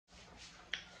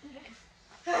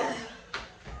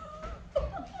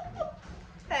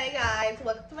guys,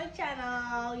 welcome to my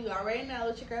channel. You already know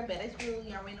it's your girl Baddashboo.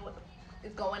 You already know what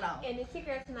is going on. And it's your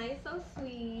girl Taniyah, so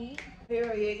sweet.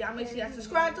 Period. Y'all make sure y'all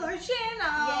subscribe to her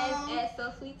channel. Yes, at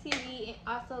So Sweet TV, and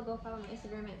also go follow my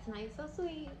Instagram at Taniyah So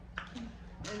Sweet.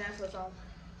 And that's what's on.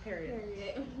 Period.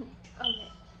 Okay.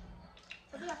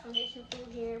 So we got some Haitian food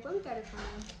here. Where we got it from?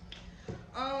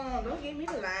 Don't give me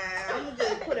the line. I'm gonna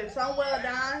just put it somewhere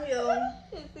down here.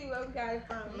 Let's see where we got it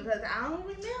from. Because I don't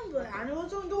remember. I know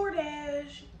it's on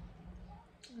DoorDash.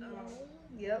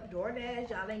 Yep, DoorDash.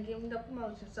 Y'all ain't giving me the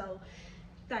promotion, so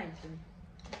thank you.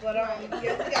 But yeah, we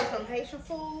got some Haitian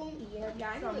food. Yeah,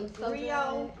 y'all some so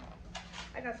Griot. good.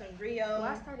 I got some Griot. Well,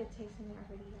 I started tasting it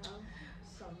already, y'all.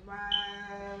 Some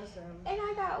rice. And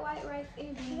I got white rice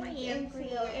and beans and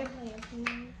Griot and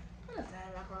plantain. I'm gonna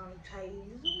sound like I'm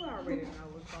cheese. We already know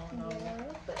what's going on.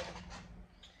 Yeah.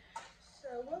 So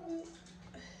what was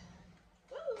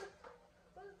that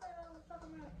I was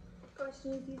talking about?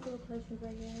 Questions, these little questions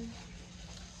right here.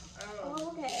 Oh.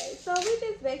 Okay, so we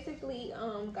just basically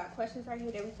got questions right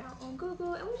here that we found on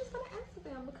Google, and we're just gonna answer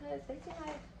them because they seem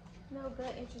like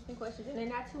good, interesting questions, and they're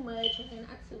not too much, and they're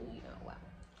not too, wow.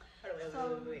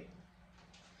 Wait.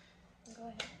 Go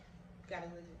ahead. Gotta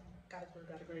go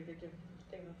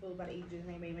take my food by the eat this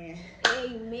name, amen.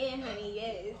 Amen, honey.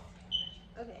 Yes.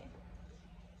 Okay.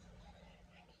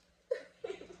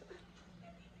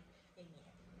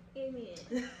 Amen.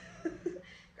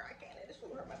 Girl, I can't let this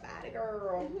food hurt my body,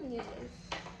 girl. Yes.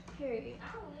 Period.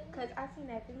 Cause I seen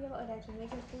that video of that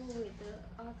Jamaican food with the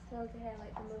oxtails that had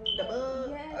like the little. The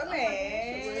bug. Yes.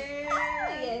 Okay.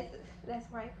 Yes. That's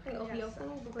right. Pray over your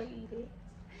food before you eat it.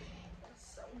 It's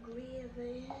so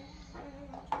gravy.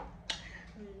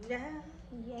 Yeah.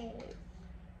 Yes.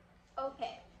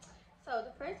 Okay. So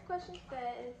the first question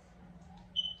says,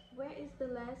 where is the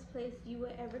last place you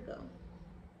would ever go?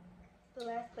 The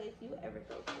last place you would ever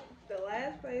go to? The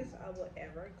last place I would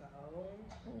ever go.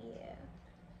 Yeah.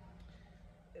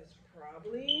 Is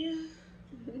probably.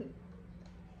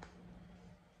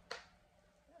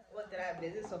 What did I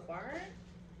visit so far?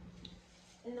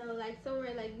 No, like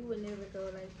somewhere like you would never go.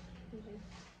 Like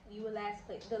you would the last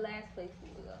place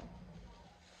you would go.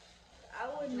 I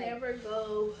would never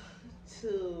go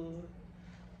to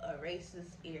a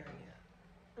racist area.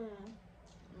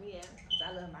 Yeah. Because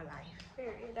I love my life.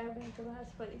 Period. That would be the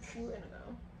last place you would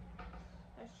go.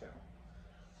 That's true.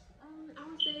 I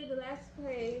would say the last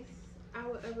place I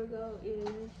would ever go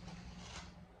is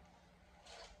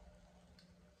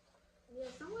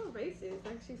somewhere racist,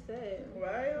 like she said.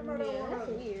 Right? That's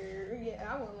weird. Yeah,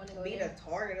 I wouldn't want to go be there. the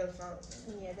target or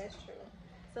something. Yeah, that's true.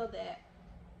 So that.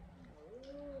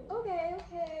 Okay.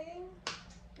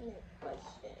 Next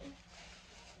question.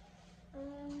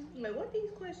 Wait, what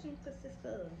these questions consist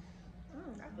of? I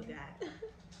forgot.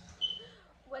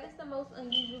 What is the most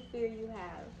unusual fear you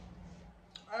have?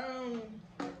 I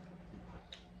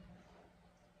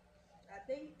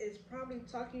think it's probably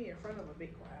talking in front of a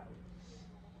big crowd.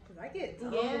 Cause I get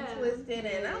tongue twisted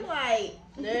and I'm like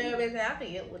nervous and I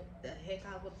forget what the heck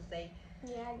I was supposed to say.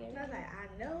 Yeah, I get it. And I was like, I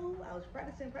know I was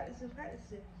practicing. But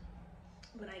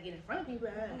I get in front of people,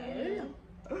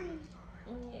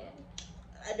 Yeah.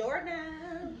 Adore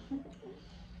now.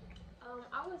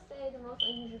 I would say the most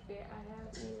unusual fear I have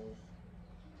is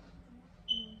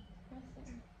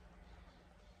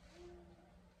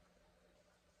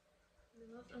the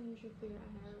most unusual fear I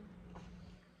have.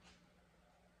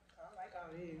 I like all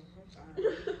these. I'm sorry.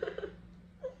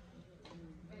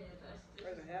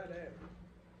 Rather have that.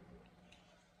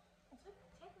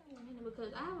 Take me a minute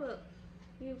because I have a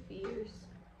few fears.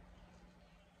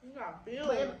 You got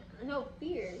feelings. No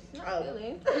fears, not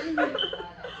feelings.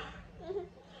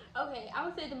 Okay, I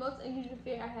would say the most unusual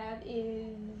fear I have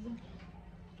is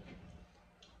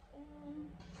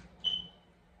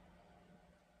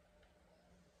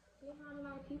being around a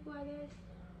lot of people, I guess.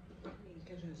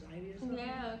 Catch anxiety or something?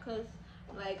 Yeah, cause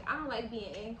like I don't like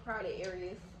being in crowded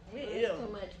areas too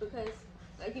much because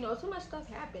like too much stuff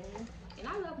happening, and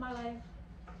I love my life.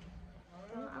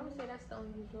 So I would say that's the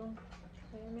unusual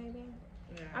fear, maybe.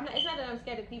 Yeah. It's not that I'm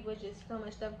scared of people. It's just so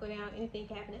much stuff go down. Anything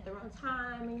can happen at the wrong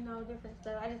time. And, different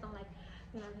stuff. I just don't like,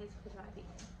 his with a lot of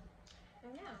people.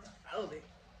 And now. Oh,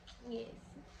 yes.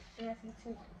 And I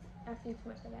see too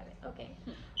much of that. Okay.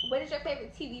 What is your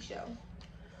favorite TV show?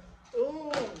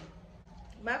 Ooh,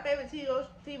 my favorite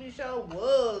TV show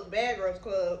was Bad Girls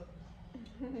Club.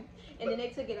 And then they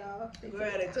took it off. They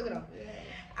took it off. Yeah.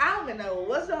 I don't even know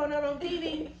what's going on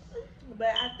TV,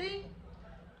 but I think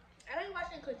I ain't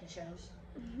watching cooking shows.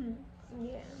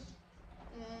 Yeah.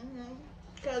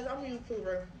 Cause I'm a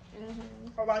YouTuber.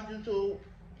 I watch YouTube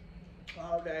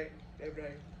all day, every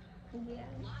day. Yeah.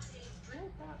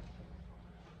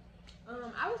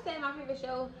 I would say my favorite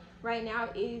show right now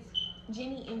is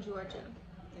Ginny in Georgia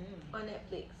on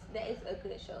Netflix. That is a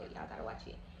good show. Y'all gotta watch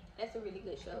it. That's a really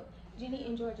good show. Ginny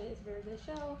in Georgia is a very good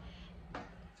show.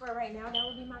 For right now, that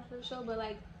would be my first show. But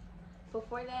like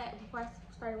before that, before I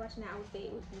started watching that, I would say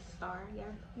it would be Star.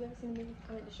 Yeah, you ever seen the movie?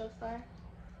 I mean, the show Star.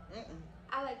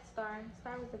 I like Star.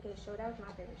 Star was a good show. That was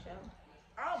my favorite show.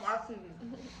 I don't watch TV.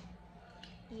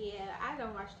 Yeah, I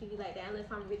don't watch TV like that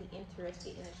unless I'm really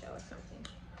interested in a show or something.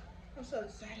 I'm so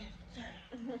excited.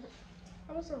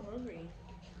 I was so hungry.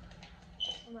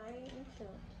 Right, me too.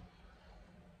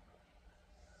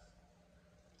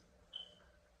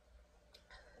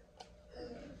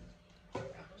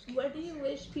 What do you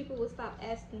wish people would stop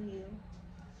asking you?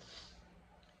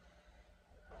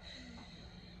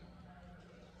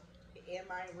 Am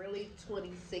I really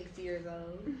 26 years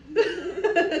old?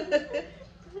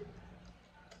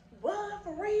 What,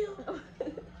 for real?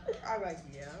 I'm like,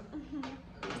 yeah.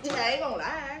 I ain't gonna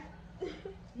lie.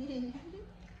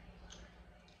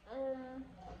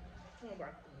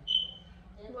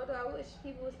 What do I wish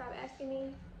people would stop asking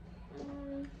me?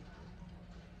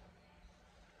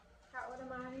 How old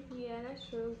am I? Yeah, that's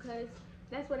true, because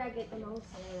that's what I get the most.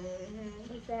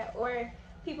 Is that, or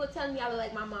people telling me I look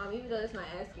like my mom, even though it's not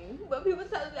asking. But people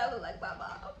telling me I look like my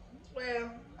mom.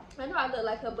 Well, I know I look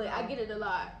like her, but I get it a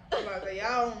lot. Like,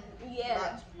 y'all,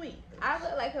 yeah. Sweet. I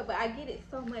look like her, but I get it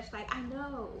so much. Like, I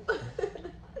know.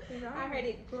 I heard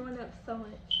it growing up so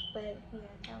much. But,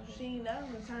 yeah. She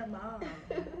knows her mom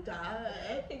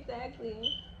died.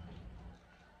 Exactly.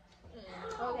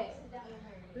 Okay.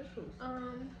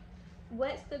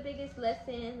 What's the biggest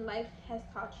lesson life has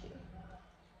taught you?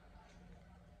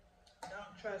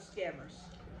 Don't trust scammers.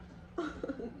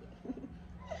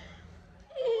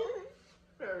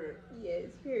 Period. Yes,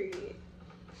 period.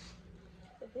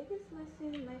 The biggest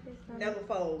lesson life has taught me. Never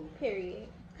fold. Period.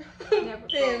 Never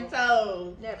 10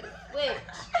 toes. Never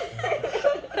switch.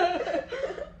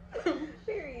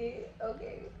 Period.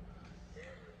 Okay.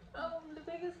 The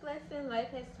biggest lesson life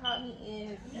has taught me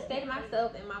is stay to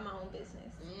myself and mind my own business.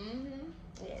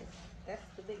 Yes, that's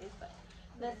the biggest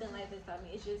lesson life has taught me.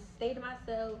 It's just stay to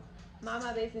myself, mind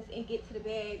my business, and get to the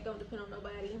bag. Don't depend on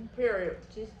nobody. Period.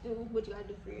 Just do what you gotta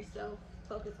do for yourself.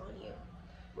 Focus on you.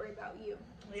 Worry about you.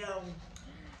 Yeah.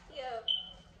 Yeah.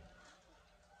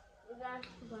 That's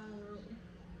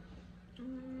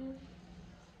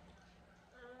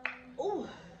Ooh.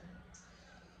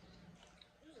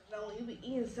 You know, you be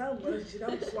eating so much, you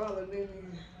don't swallow then you.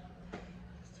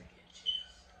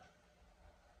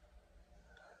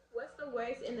 What's the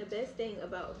worst and the best thing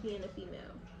about being a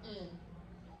female?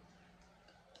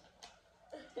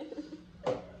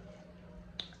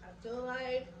 I feel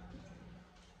like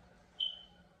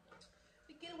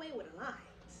we get away with a lot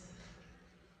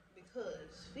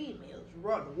because females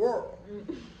run the world.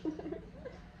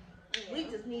 We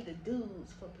just need the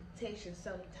dudes for protection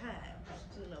sometimes,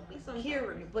 you know, be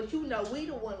security. But you know, we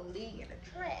don't want to lead in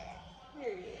the trash.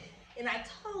 Period. And I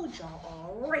told y'all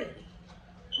already.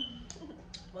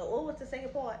 But what was the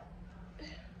second part?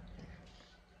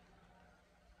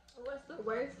 What's the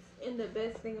worst and the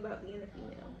best thing about being a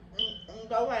female?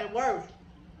 Okay, worst.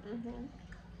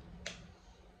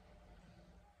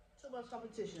 Too much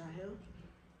competition out here.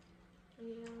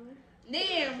 Yeah.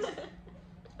 Then,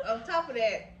 on top of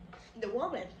that, the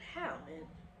woman empowerment.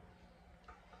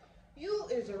 You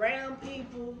is around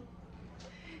people,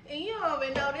 and you don't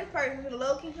even know this person is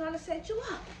low-key trying to set you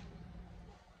up.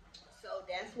 So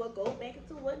that's what goes back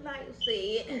into what Naya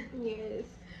said. Yes.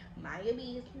 Mind your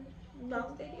business.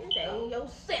 No, stay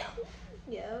yourself.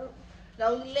 Yep.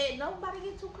 Don't let nobody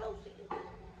get too close to you.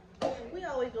 We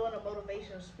always doing a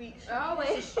motivational speech.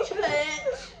 Always.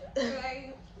 Church.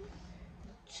 Right.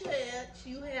 Church,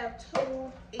 you have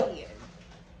tuned in.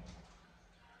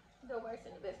 The worst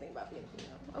and the best thing about being a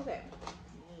female. Okay.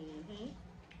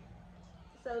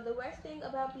 So the worst thing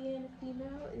about being a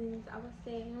female is, I would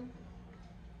say,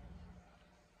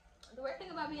 the worst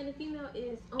thing about being a female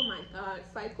is, oh my God,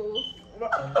 cycles.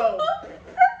 Oh.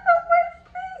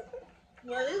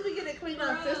 Well, at least we get to clean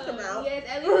our system out. Yes,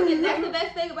 at least we get, that's the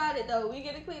best thing about it though. We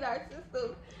get to clean our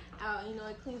system out. You know,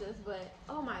 it cleans us, but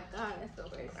oh my God, that's the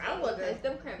worst. I wasn't.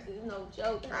 Them cramps is no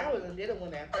joke. I wasn't dealing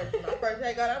with that first. My first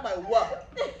day got, I'm like, what?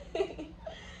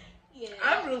 Yeah.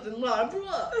 I'm losing my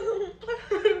blood.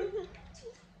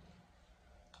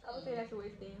 I would say that's the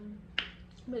worst thing.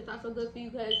 But it's also good for you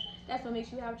because that's what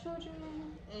makes you have children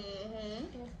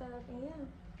and stuff. And yeah.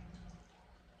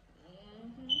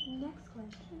 Next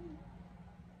question.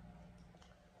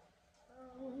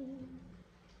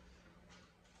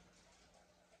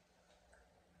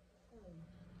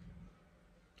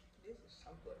 This is so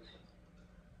good.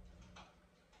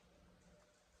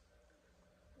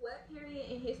 What period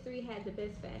in history had the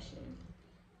best fashion?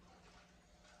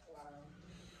 Wow.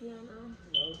 You don't know?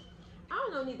 No. I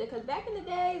don't know neither, because back in the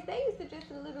days, they used to dress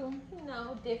a little, you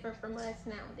know, different from us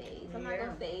nowadays. I'm not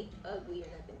going to say ugly or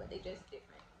nothing, but they dress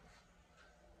different.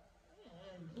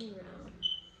 You know.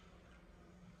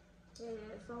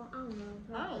 Yeah, so I don't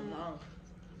know. I don't know.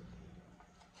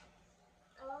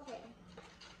 Oh, okay.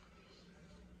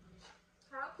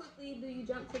 How quickly do you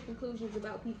jump to conclusions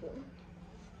about people?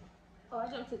 Oh, I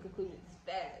jump to conclusions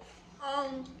fast.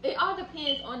 It all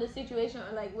depends on the situation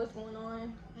or like what's going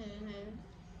on.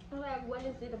 Or like what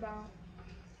is it about,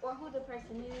 or who the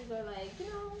person is, or like you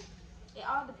know, it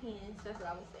all depends. That's what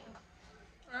I would say.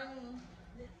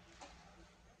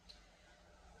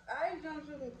 I jump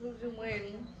to the conclusion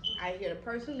when I hear the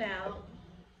person out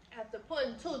after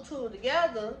putting two and two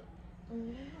together,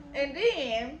 and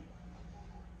then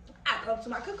I come to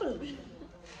my conclusion.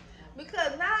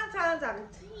 Because 9 times out of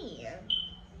 10,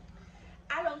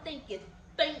 I don't think you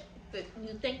think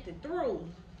it through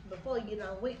before you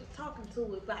done went to talking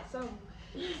to it like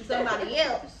somebody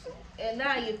else, and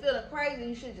now you're feeling crazy.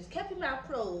 You should have just kept your mouth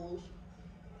closed.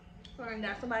 And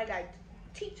now somebody got to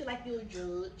teach you like you're a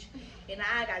judge, and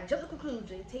I got to jump to the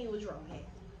conclusion and tell you what's wrong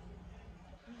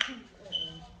at.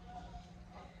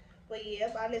 But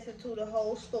yeah, I listened to the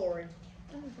whole story.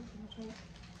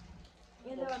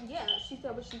 And yeah, she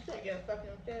said what she said. Yeah, fucking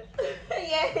your chest.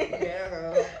 Yeah. Yeah,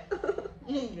 girl.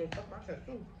 Yeah, fuck my chest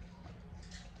too.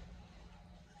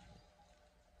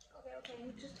 Okay.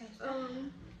 You just taste that.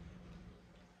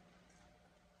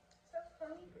 So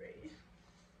hungry.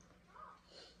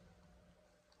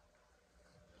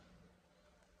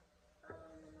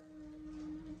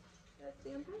 Let's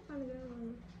see. I'm trying to find a good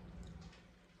one.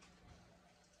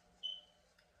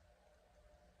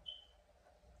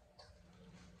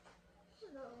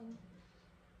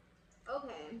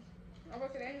 Okay. I'm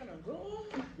gonna say they ain't gonna go.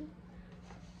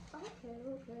 Okay.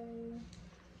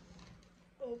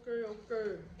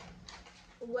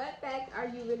 What fact are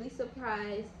you really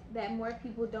surprised that more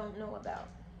people don't know about?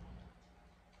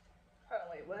 Hold on,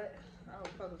 wait, what? I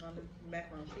was focused on the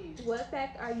macaroni and cheese. What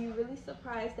fact are you really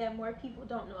surprised that more people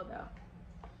don't know about?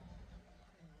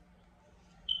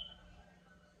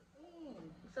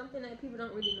 Something that people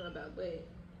don't really know about, but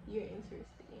you're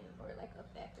interested in, or like a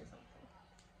fact or something.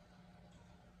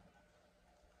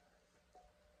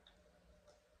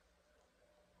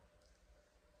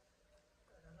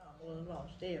 I'm a little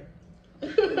lost there.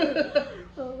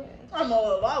 Okay. I'm a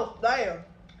little lost there.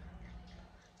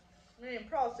 I ain't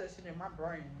processing in my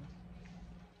brain.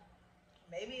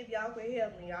 Maybe if y'all could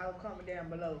help me, y'all comment down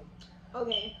below.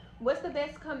 Okay. What's the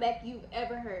best comeback you've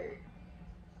ever heard?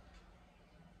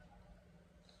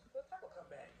 What type of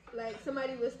comeback? Like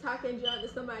somebody was talking junk to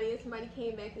somebody and somebody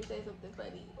came back and said something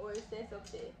funny, or said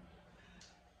something,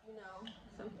 you know,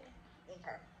 something.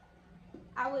 Okay.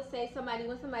 I would say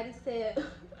when somebody said,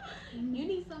 you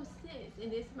need some sense,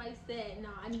 and then somebody said, no,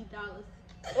 I need dollars.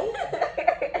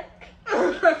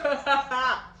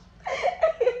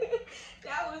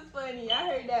 That was funny. I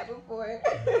heard that before.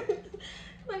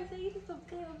 Somebody said, you need some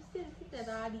damn sense. He said,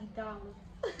 no, I need dollars.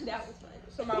 That was funny.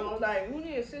 Somebody was like, you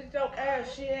need to sit your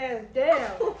shit ass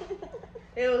down.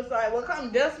 It was like, well,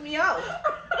 come dust me off.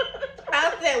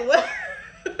 I said, what?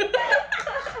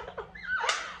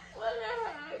 What the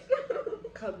heck?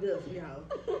 Come dust me off.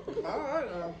 Alright.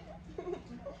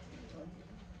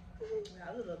 Now,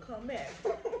 a little comeback.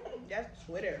 That's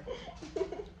Twitter.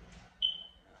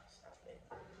 Stop it.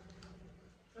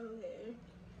 Okay.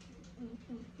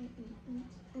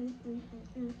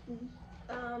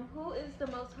 Who is the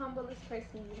most humblest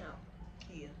person you know?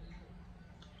 Yeah.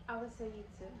 I would say you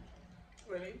too.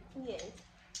 Really? Yes.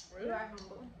 Really? You are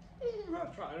humble.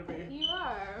 I'm trying to be. You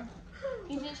are.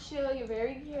 You just chill. You're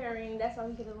very caring. That's why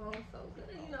we get along so good,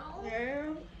 you know?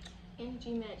 Yeah.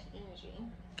 Energy match energy.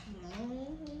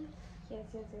 Mm-hmm. Yes.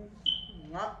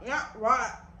 Yeah,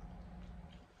 right.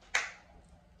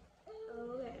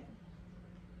 Okay.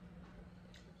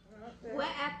 What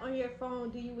app on your phone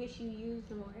do you wish you used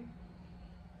more?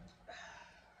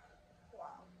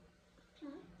 Wow.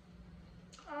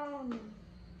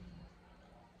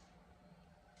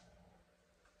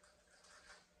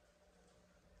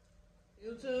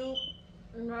 YouTube.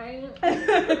 Right?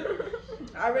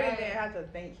 I really didn't have to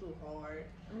think too hard.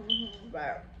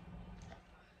 But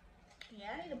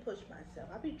yeah, I need to push myself.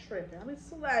 I be tripping. I be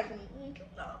slacking. I'm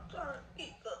trying to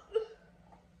keep up.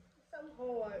 So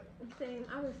hard. Same.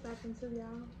 I was slacking too,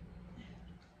 y'all.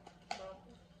 Well,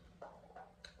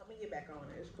 let me get back on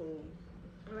it. It's cool.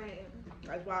 Right.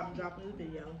 That's why I'm dropping this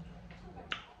video.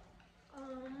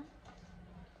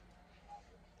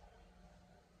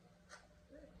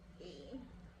 Let's see.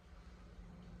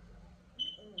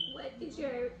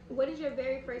 What is your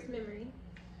very first memory?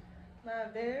 My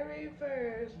very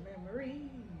first memory.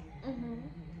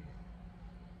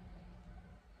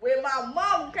 When my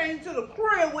mama came to the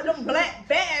crib with them black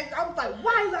bags, I was like,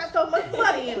 why is there so much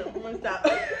money in them? I'm gonna stop.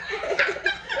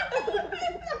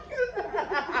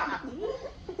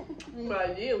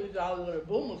 But yeah, we got all the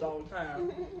boomers all the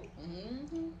time.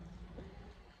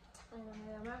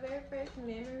 My very first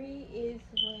memory is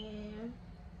when,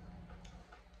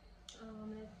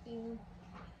 let's see.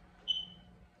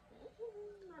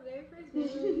 My very first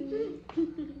memory,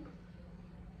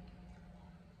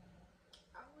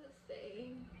 I would say,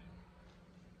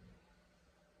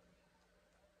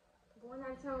 going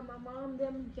out of town with my mom,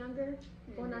 them younger,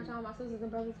 going out of town with my sisters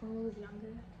and brothers when we was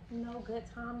younger. You know, good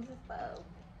times and stuff.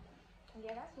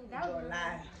 Yeah, that's what that was.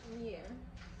 Yeah.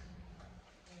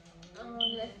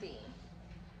 Let's see.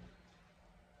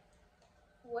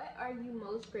 What are you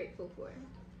most grateful for?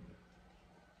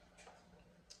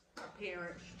 My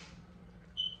parents.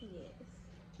 Yes.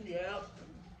 Yep.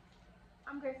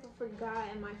 I'm grateful for God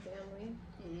and my family.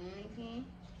 Yep.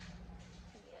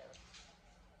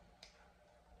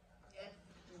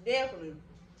 Definitely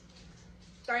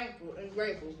thankful and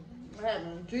grateful for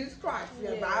having Jesus Christ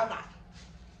in my life.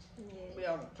 Be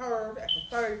on the third, at the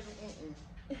third.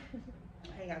 I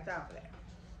ain't got time for that.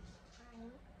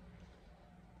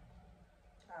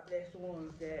 God bless the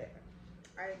ones that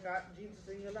ain't got Jesus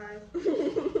in your life.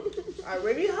 I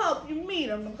really hope you meet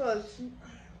him because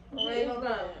ain't no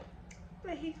time.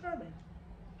 But he's coming.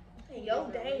 And your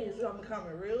days are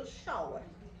becoming real short.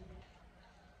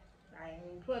 I ain't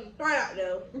even putting a threat out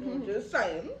there. I'm just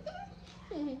saying.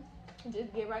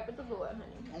 Just get right with the Lord,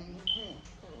 honey.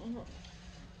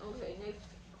 Okay, next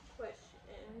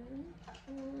question.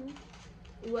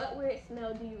 What weird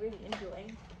smell do you really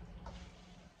enjoy?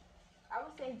 I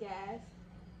would say gas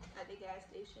at the gas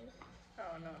station.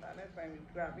 Oh no, that thing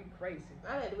drive me crazy.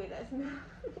 I like the way that smells.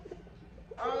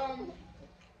 I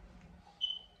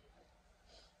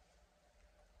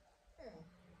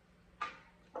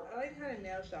like how the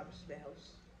nail shop smells.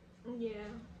 Yeah,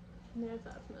 nail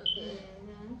shop smells good.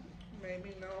 Maybe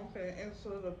no, I'm finna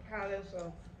enter the palace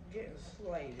of getting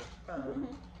slayed. Something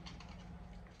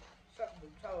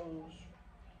with toes.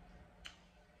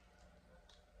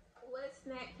 What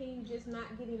snack can you just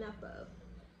not get enough of?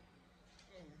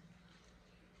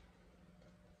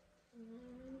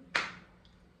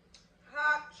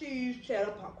 Hot cheese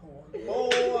cheddar popcorn.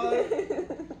 Boy,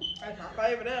 that's my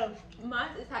favorite ever.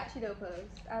 Mine is hot Cheeto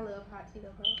Puffs. I love hot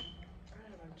Cheeto Puffs. I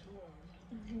have two of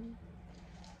them.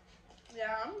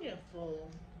 Yeah, I'm getting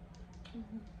full.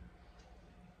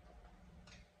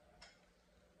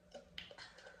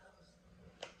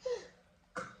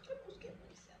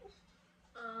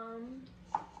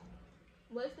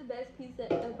 What's the best piece of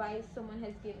advice someone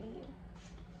has given you?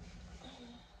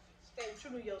 Stay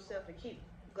true to yourself and keep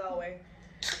going.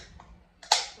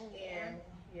 And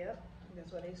yep,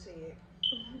 that's what they said.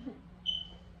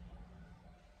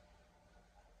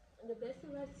 The best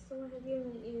advice someone has given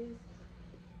me is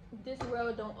this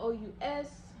world don't owe you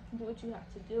S. Do what you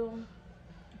have to do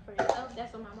for yourself.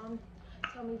 That's what my mom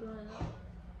told me growing up.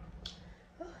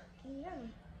 Yeah.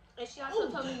 And she also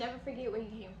told me never forget where you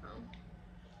came from.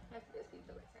 That's the best piece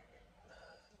of advice.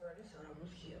 Girl, this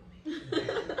almost killed me.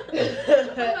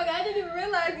 Oh my God, I didn't even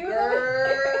realize you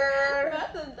were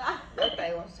about to die. That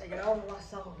thing was taking over my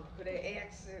soul with that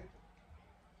accent.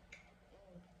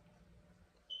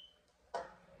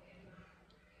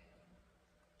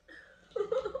 Oh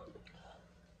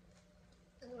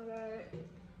my God.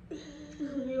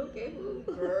 You okay, boo?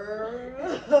 Girl. I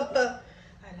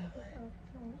know.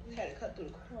 Had to cut through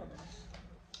the corners.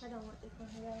 I don't want this one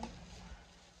here.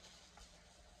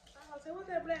 I was like, what's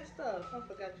that black stuff? I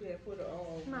forgot you had put it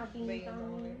on. My beans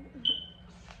on it.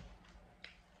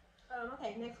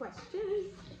 Okay, next question.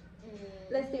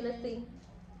 Let's see.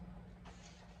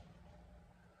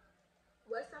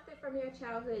 What's something from your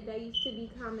childhood that used to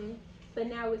be common, but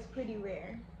now it's pretty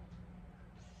rare?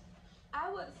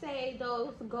 I would say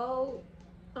those gold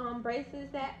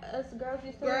bracelets that us girls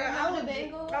used to wear. I was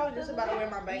just about to wear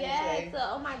my bangles today. Yes,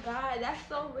 oh my God, that's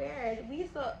so rare. We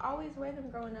used to always wear them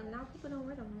growing up. Now people don't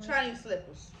wear them anymore. Chinese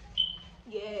slippers.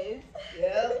 Yes.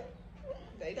 Yep.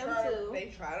 They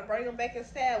try to bring them back in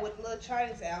style with the little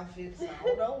Chinese outfits. I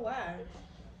don't know why.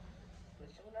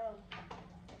 But you know.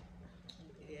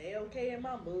 They okay in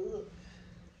my book.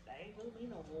 They ain't with me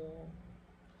no more.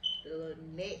 The little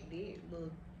neck did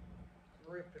look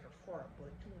rip in the front,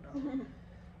 but you know.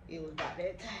 It was about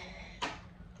that time.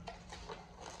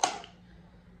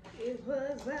 It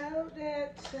was about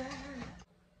that time.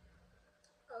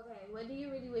 Okay, what do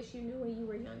you really wish you knew when you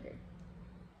were younger?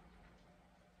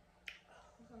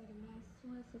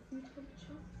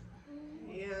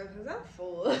 Yeah, because I'm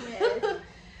full. Yes.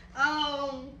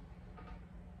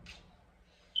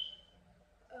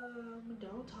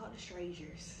 Don't talk to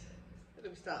strangers.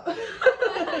 Let me stop.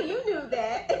 You knew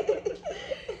that.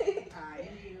 I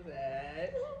knew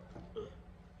that.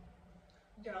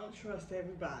 Don't trust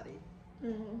everybody.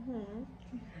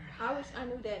 I wish I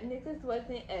knew that niggas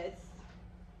wasn't S.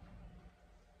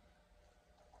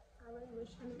 I really wish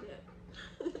I knew that.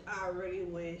 I really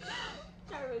wish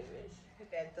I really wish.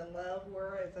 that the love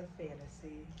world is a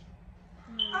fantasy.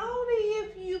 Only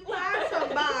if you find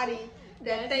somebody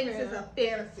that thinks it's a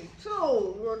fantasy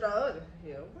too. You're the other.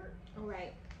 Yeah.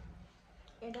 Right.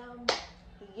 And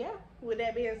yeah. With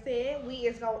that being said, we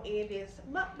is gonna end this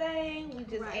mukbang. We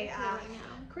just ate our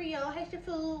Creole Haitian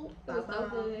food. It was so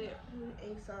good. We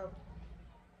ate some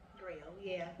grill.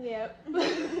 Yeah. Yep.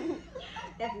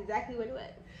 That's exactly what it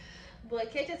was.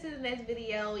 But catch us in the next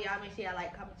video. Y'all make sure y'all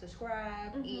like, comment,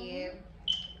 subscribe, and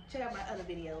check out my other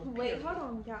videos. Wait, hold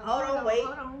on, y'all.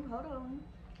 Hold on.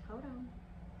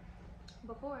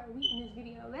 Before we end this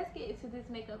video, let's get into this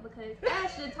makeup because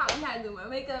Ashley taught me how to do my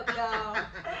makeup, y'all. And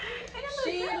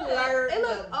She learned. It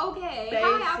looks okay.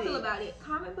 How y'all feel about it?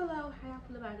 Comment below how y'all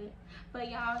feel about it. But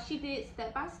y'all, she did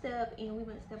step by step, and we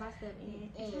went step by step.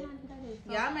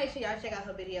 Y'all make sure y'all check out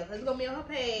her video because it's gonna be on her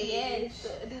page. Yes,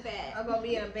 do that. I'm gonna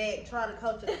be in the back trying to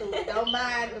coach her through it. Don't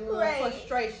mind the little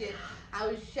frustration. I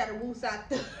was trying to woos out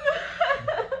there.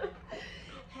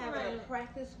 Having a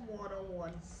practice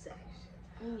one-on-one session.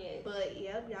 Yes. But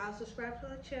yep, y'all subscribe to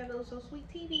our channel, So Sweet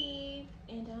TV.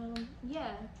 And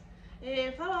yeah.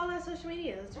 And follow all our social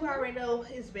medias. You already know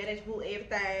it's Baddashboo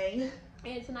everything.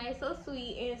 And Taniyah So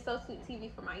Sweet and So Sweet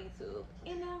TV for my YouTube.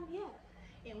 And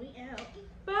yeah. And we out.